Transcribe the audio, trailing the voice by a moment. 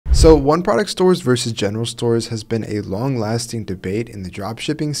So one product stores versus general stores has been a long-lasting debate in the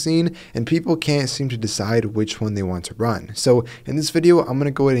dropshipping scene, and people can't seem to decide which one they want to run. So in this video, I'm going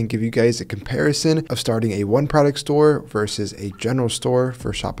to go ahead and give you guys a comparison of starting a one product store versus a general store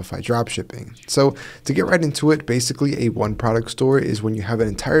for Shopify dropshipping. So to get right into it, basically a one product store is when you have an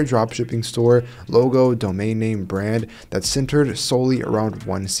entire dropshipping store, logo, domain name, brand that's centered solely around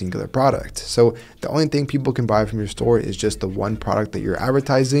one singular product. So the only thing people can buy from your store is just the one product that you're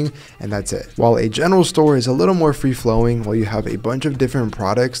advertising, and that's it. While a general store is a little more free-flowing, while you have a bunch of different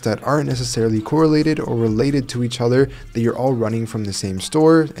products that aren't necessarily correlated or related to each other, that you're all running from the same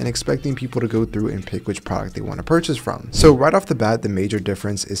store and expecting people to go through and pick which product they want to purchase from. So right off the bat, the major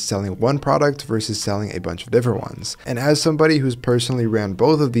difference is selling one product versus selling a bunch of different ones. And as somebody who's personally ran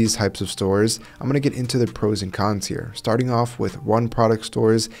both of these types of stores, I'm going to get into the pros and cons here. Starting off with one product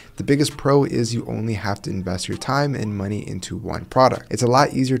stores, the biggest pro is you only have to invest your time and money into one product. It's a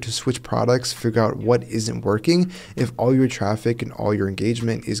lot easier to switch products, figure out what isn't working if all your traffic and all your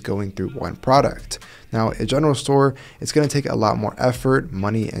engagement is going through one product. Now, a general store, it's going to take a lot more effort,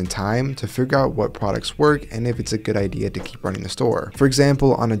 money, and time to figure out what products work and if it's a good idea to keep running the store. For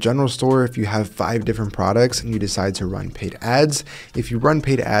example, on a general store, if you have 5 different products and you decide to run paid ads, if you run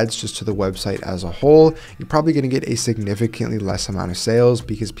paid ads just to the website as a whole, you're probably going to get a significantly less amount of sales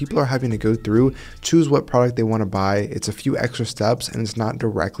because people are having to go through, choose what product they want to buy. It's a few extra steps and it's not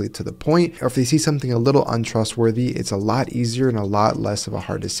directly to the point. Or if they see something a little untrustworthy, it's a lot easier and a lot less of a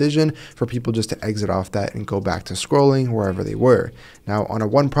hard decision for people just to exit off that and go back to scrolling wherever they were. Now, on a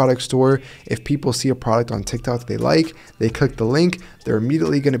one product store, if people see a product on TikTok that they like, they click the link, they're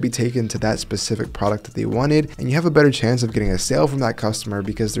immediately going to be taken to that specific product that they wanted, and you have a better chance of getting a sale from that customer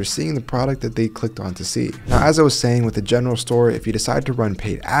because they're seeing the product that they clicked on to see. Now, as I was saying with the general store, if you decide to run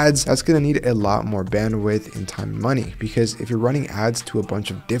paid ads, that's going to need a lot more bandwidth and time and money, because if you're running ads to a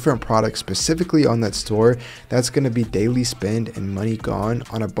bunch of different products specifically on that store, that's going to be daily spend and money gone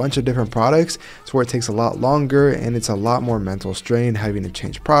on a bunch of different products. So where it takes a lot longer and it's a lot more mental strain having to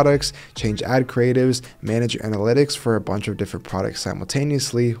change products, change ad creatives, manage your analytics for a bunch of different products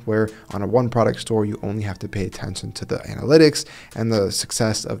simultaneously, where on a one product store, you only have to pay attention to the analytics and the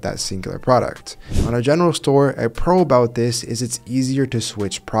success of that singular product. On a general store, a pro about this is it's easier to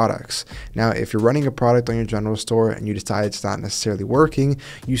switch products. Now, if you're running a product on your general store and you decide it's not necessarily working,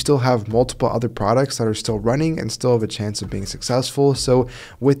 you still have multiple other products that are still running and still have a chance of being successful. So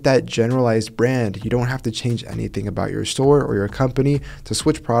with that generalized brand, you don't have to change anything about your store or your company to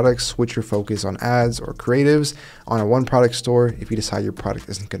switch products, switch your focus on ads or creatives. On a one product store, if you decide your product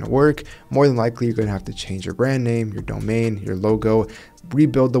isn't going to work, more than likely you're going to have to change your brand name, your domain, your logo,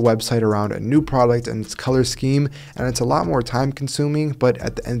 rebuild the website around a new product and its color scheme, and it's a lot more time consuming, but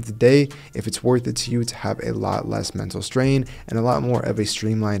at the end of the day, if it's worth it to you to have a lot less mental strain and a lot more of a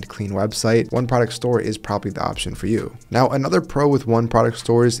streamlined, clean website, one product store is probably the option for you. Now, another pro with one product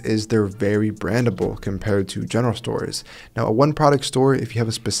stores is they're very brandable compared to general stores. Now, a one product store, if you have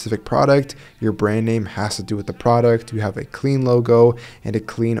a specific product, your brand name has to do with the product, you have a clean logo and a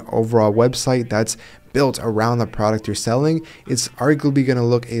clean overall website that's built around the product you're selling, it's arguably going to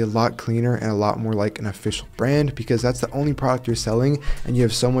look a lot cleaner and a lot more like an official brand because that's the only product you're selling, and you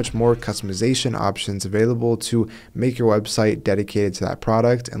have so much more customization options available to make your website dedicated to that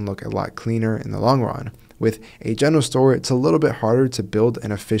product and look a lot cleaner in the long run. With a general store, it's a little bit harder to build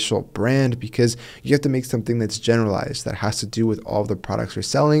an official brand because you have to make something that's generalized that has to do with all of the products you're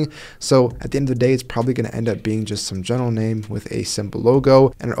selling. So at the end of the day, it's probably going to end up being just some general name with a simple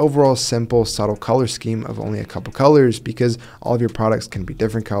logo and an overall simple, subtle color scheme of only a couple colors, because all of your products can be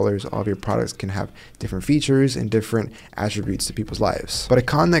different colors. All of your products can have different features and different attributes to people's lives. But a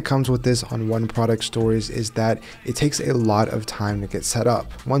con that comes with this on one product stores is that it takes a lot of time to get set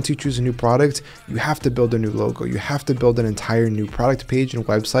up. Once you choose a new product, you have to build a new logo. You have to build an entire new product page and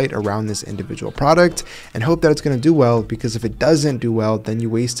website around this individual product and hope that it's going to do well, because if it doesn't do well, then you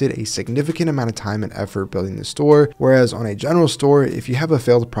wasted a significant amount of time and effort building the store. Whereas on a general store, if you have a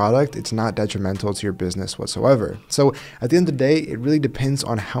failed product, it's not detrimental to your business whatsoever. So at the end of the day, it really depends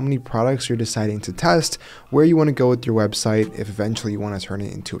on how many products you're deciding to test, where you want to go with your website, if eventually you want to turn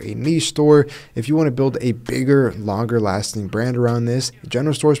it into a niche store, if you want to build a bigger, longer lasting brand around this, a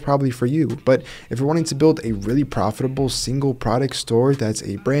general store is probably for you. But if you're wanting to build a really profitable single product store that's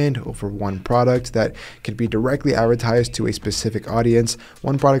a brand over one product that can be directly advertised to a specific audience,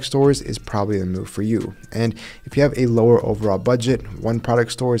 one product stores is probably the move for you. And if you have a lower overall budget, one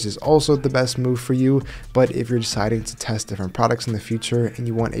product stores is also the best move for you. But if you're deciding to test different products in the future and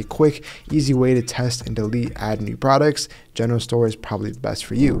you want a quick, easy way to test and delete, add new products, general store is probably the best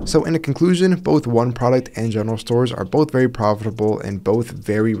for you. So in a conclusion, both one product and general stores are both very profitable and both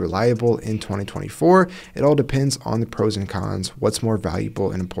very reliable in 2024. It all depends on the pros and cons, what's more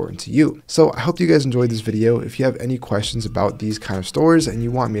valuable and important to you. So I hope you guys enjoyed this video. If you have any questions about these kind of stores and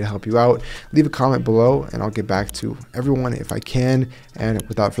you want me to help you out, leave a comment below and I'll get back to everyone if I can. And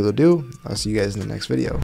without further ado, I'll see you guys in the next video.